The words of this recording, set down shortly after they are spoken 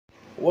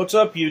What's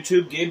up,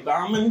 YouTube? Gabe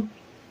Bauman.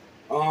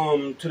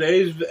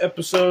 Today's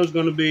episode is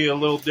going to be a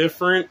little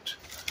different.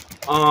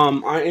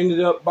 I ended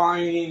up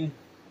buying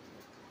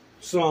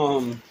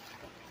some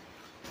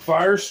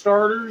fire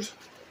starters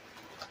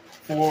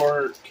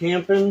for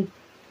camping.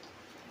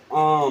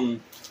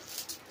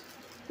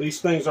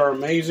 These things are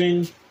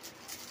amazing.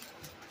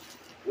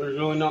 There's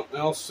really nothing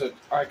else that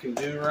I can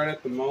do right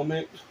at the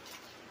moment.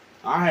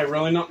 I have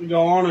really nothing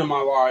going on in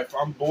my life.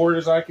 I'm bored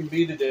as I can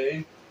be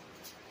today.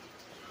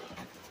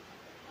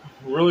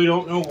 Really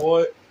don't know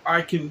what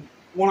I can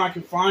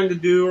find to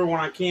do or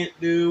when I can't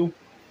do.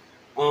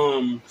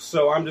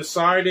 So I'm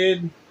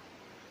decided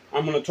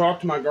I'm going to talk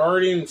to my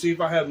guardian and see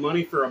if I have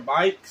money for a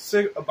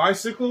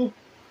bicycle.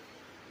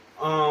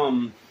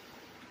 And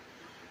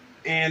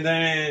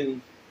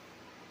then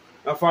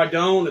if I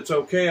don't, it's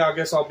okay. I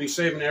guess I'll be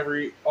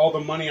saving all the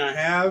money I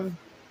have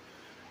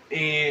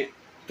and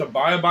to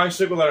buy a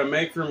bicycle that I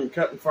make from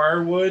cutting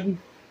firewood.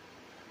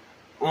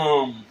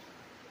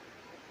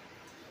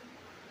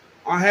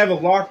 I have a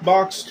locked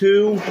box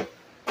too,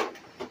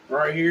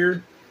 right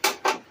here.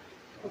 I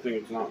think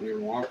it's not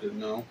even locked.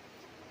 No,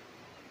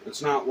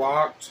 it's not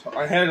locked.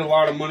 I had a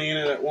lot of money in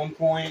it at one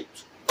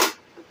point,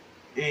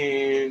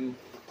 and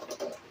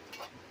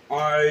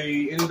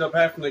I ended up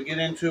having to get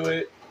into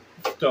it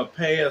to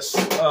pay a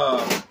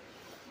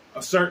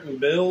certain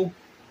bill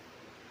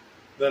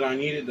that I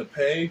needed to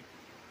pay.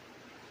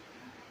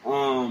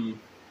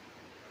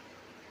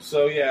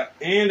 So yeah,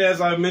 and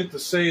as I meant to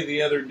say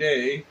the other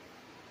day,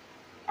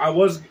 I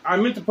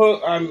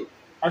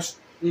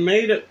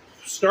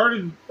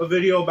started a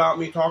video about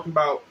me talking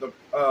about the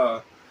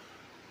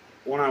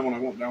when I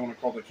want to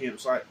call the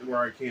campsite where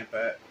I camp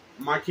at.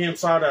 My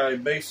campsite, I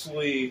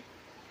basically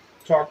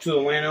talked to the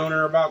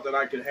landowner about that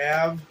I could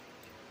have.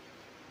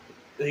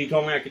 He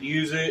told me I could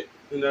use it,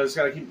 and I just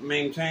got to keep it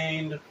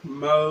maintained,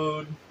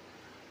 mowed,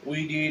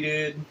 weed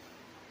eated,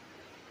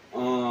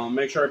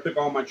 make sure I pick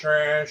all my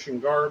trash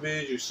and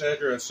garbage,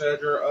 etc.,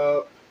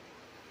 up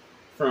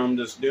from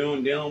just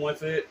dealing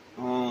with it.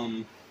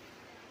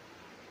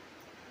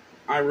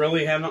 I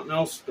really have nothing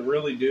else to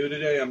really do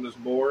today. I'm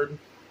just bored.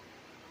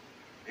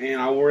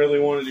 And I really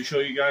wanted to show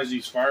you guys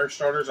these fire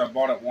starters I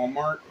bought at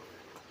Walmart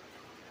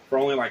for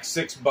only like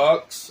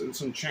 $6 and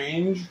some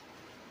change.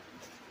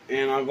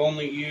 And I've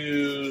only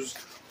used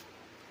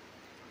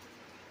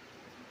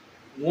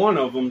one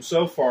of them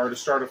so far to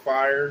start a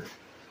fire.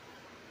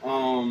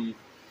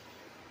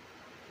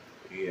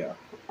 Yeah.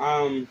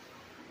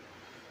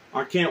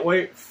 I can't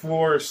wait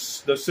for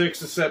the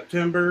 6th of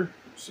September.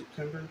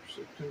 September.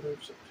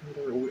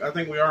 I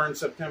think we are in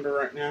September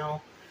right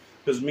now.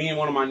 Because me and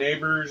one of my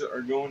neighbors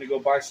are going to go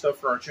buy stuff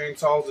for our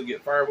chainsaws to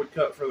get firewood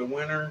cut for the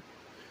winter.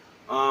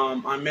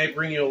 I may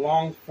bring you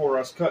along for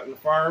us cutting the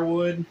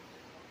firewood.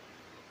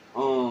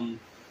 To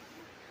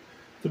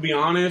be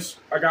honest,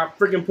 I got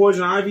freaking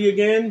poison ivy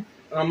again.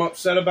 And I'm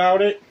upset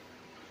about it.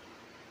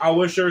 I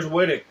wish there was a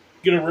way to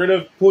get rid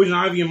of poison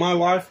ivy in my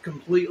life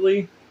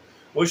completely.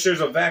 Wish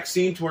there's a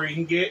vaccine to where you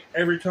can get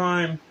every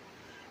time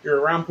you're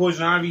around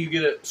poison ivy, you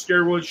get a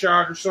steroid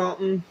shot or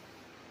something.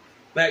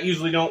 That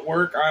usually don't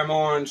work.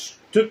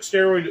 Took a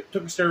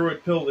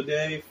steroid pill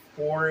today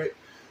for it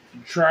to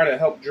try to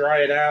help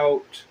dry it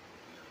out.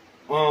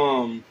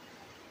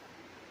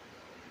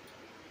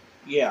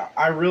 Yeah,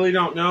 I really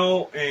don't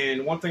know.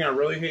 And one thing I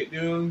really hate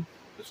doing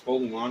is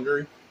folding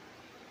laundry.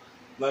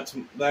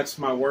 That's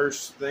my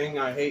worst thing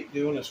I hate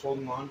doing is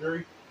folding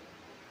laundry.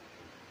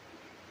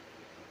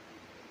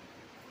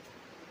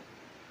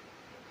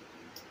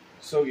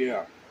 So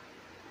yeah.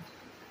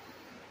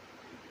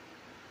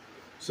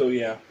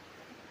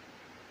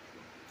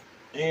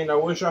 And I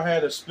wish I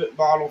had a spit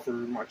bottle for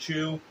my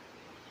chew.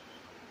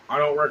 I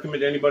don't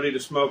recommend anybody to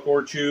smoke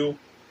or chew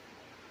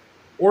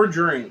or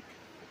drink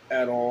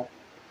at all.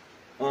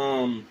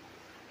 I'm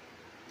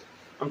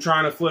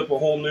trying to flip a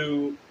whole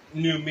new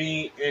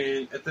me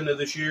and at the end of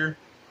this year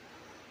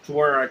to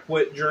where I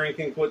quit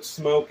drinking, quit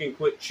smoking,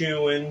 quit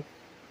chewing,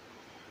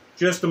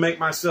 just to make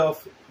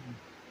myself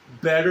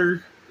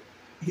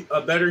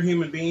a better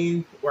human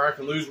being where I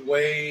can lose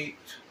weight.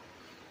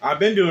 I've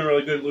been doing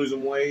really good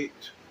losing weight.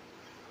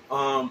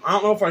 I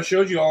don't know if I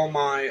showed you all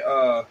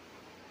my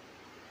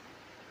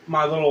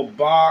my little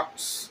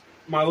box,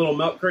 my little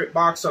milk crate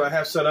box that I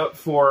have set up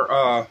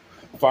for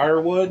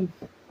firewood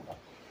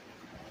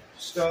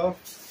stuff.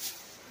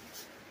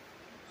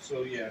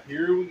 So yeah,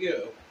 here we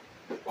go.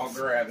 I'll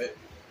grab it.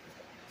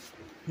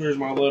 Here's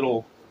my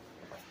little,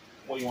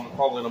 what do you want to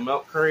call it, a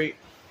milk crate.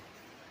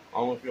 I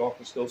don't know if y'all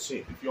can still see,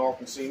 if y'all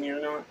can see me or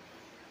not,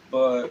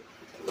 but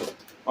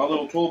my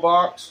little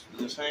toolbox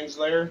just hangs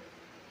there.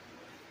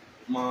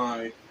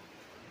 My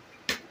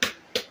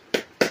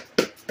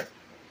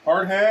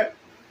hard hat,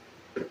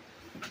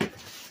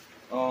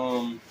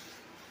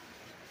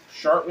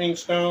 sharpening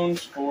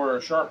stones for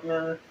a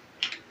sharpener,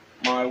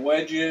 my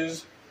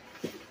wedges,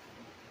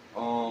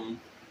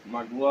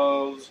 my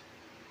gloves.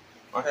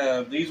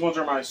 These ones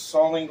are my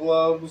sawing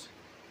gloves.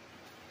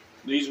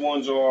 These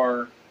ones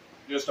are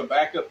just a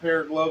backup pair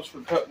of gloves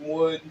for cutting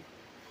wood.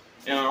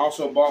 And I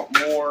also bought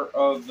more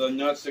of the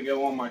nuts that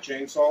go on my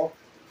chainsaw.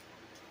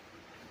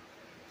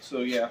 So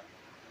yeah.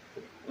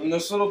 In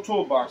this little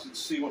toolbox, let's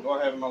see what do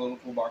I have in my little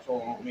toolbox.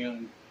 Hold on, let me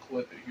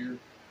unclip it here.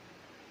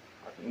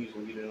 I can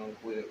easily get it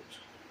unclipped.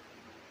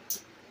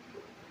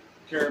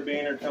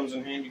 Carabiner comes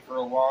in handy for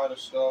a lot of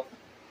stuff.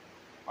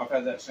 I've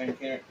had that same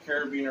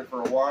carabiner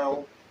for a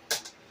while.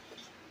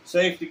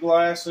 Safety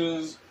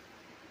glasses.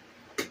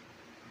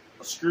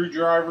 A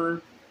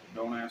screwdriver.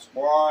 Don't ask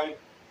why.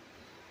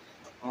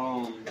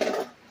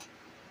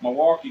 My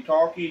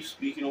walkie-talkie.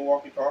 Speaking of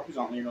walkie-talkies,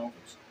 I don't even know if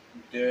it's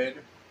dead.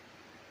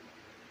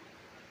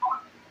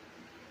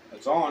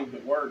 It's on.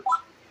 It works.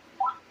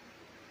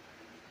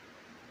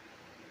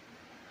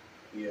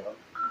 Yeah.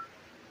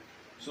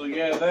 So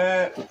yeah,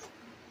 that.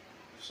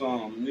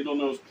 Some needle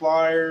nose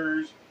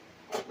pliers.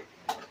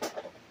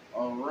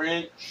 A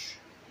wrench.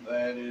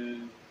 That is.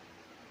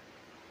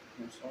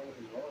 What size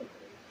are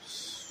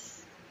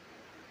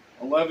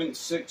they?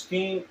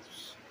 11/16.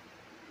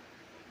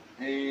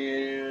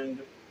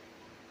 And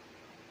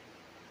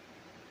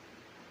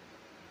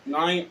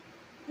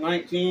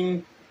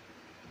 19.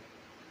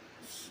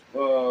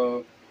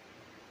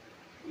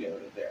 Yeah,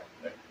 there.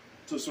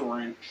 Just a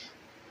wrench.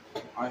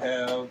 I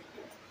have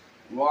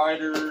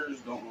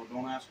lighters.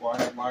 Don't ask why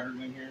I have lighters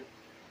in here.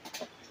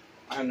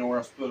 I have nowhere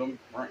else to put them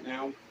right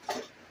now.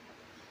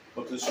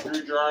 But the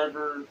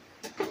screwdriver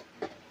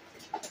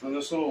and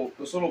this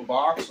little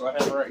box I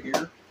have right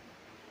here,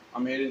 I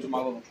made into my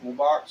little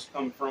toolbox.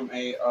 Come from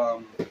a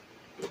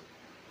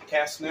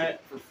cast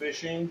net for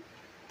fishing.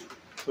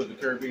 Put the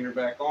carabiner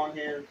back on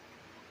here.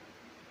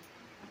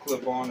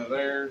 Clip onto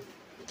there.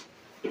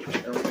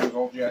 Everything's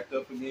all jacked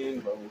up again,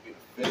 but we'll get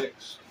it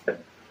fixed.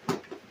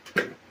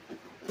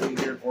 In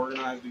here,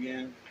 organized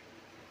again.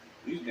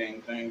 These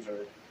dang things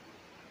are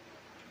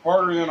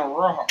harder than a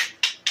rock.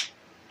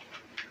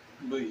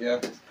 But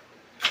yeah,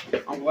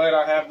 I'm glad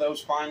I have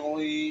those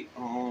finally.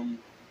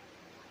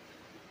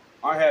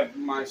 I have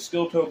my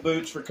steel toe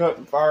boots for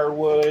cutting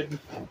firewood.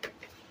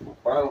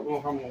 I don't know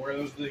if I'm gonna wear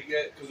those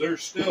yet because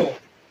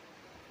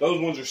those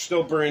ones are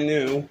still brand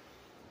new.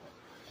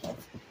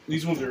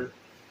 These ones are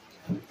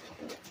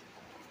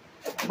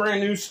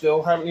brand new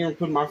still. Haven't even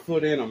put my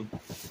foot in them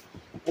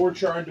or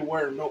tried to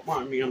wear them. Don't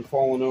mind me, I'm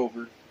falling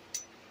over.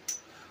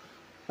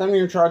 Haven't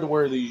even tried to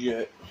wear these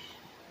yet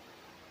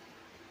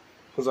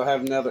because I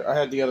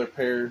had the other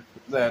pair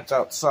that's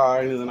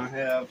outside, and then I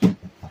have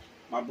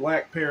my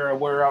black pair I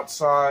wear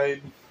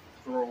outside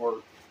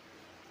for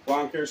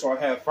lawn care. So I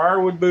have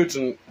firewood boots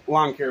and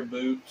lawn care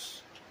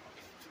boots.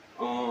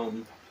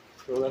 Throw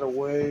that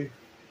away.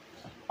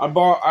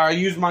 I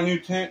used my new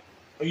tent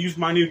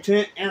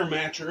air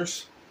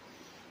mattress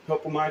a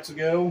couple nights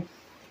ago.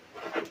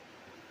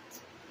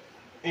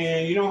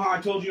 And you know how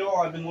I told you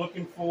all I've been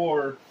looking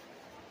for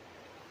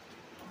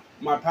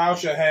my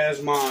pouch that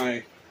has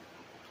my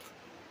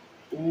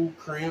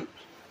cramped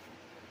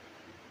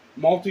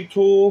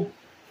multi-tool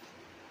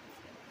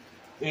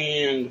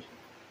and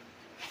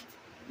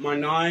my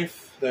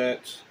knife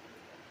that's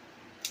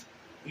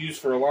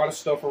used for a lot of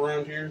stuff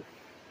around here.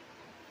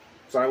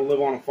 So I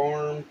live on a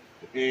farm,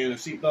 and a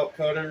seatbelt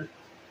cutter.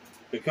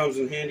 It comes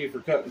in handy for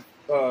cutting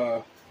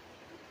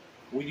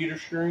weed eater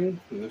string.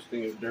 And this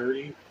thing is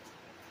dirty.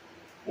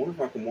 I wonder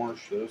if I can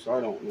wash this.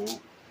 I don't know.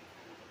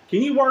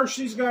 Can you wash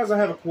these, guys?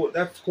 That's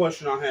the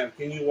question I have.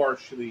 Can you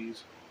wash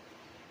these?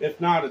 If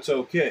not, it's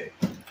okay.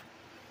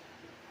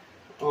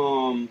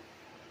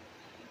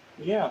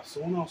 Yeah,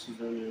 so what else is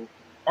there new?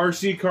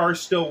 RC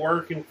car's still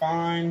working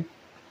fine.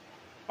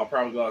 I'll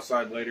probably go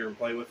outside later and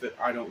play with it.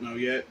 I don't know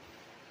yet.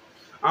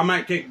 I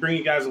might bring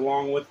you guys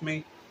along with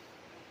me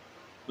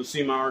to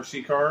see my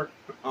RC car.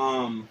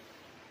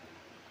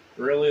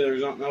 Really,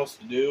 there's nothing else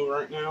to do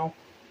right now.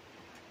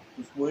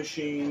 Just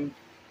wishing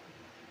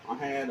I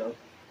had a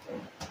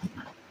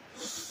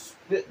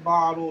spit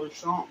bottle or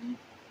something.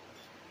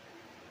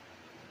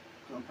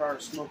 I'm tired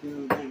of smoking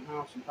in the damn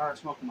house. I'm tired of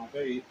smoking my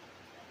vape.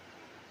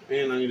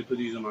 And I need to put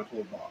these in my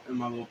toolbox, in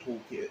my little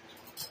toolkit.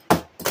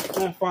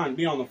 Fine,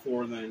 be on the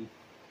floor then.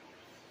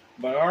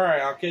 But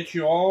alright, I'll catch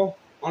you all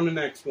on the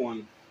next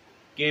one.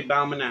 Gabe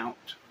Bauman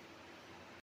out.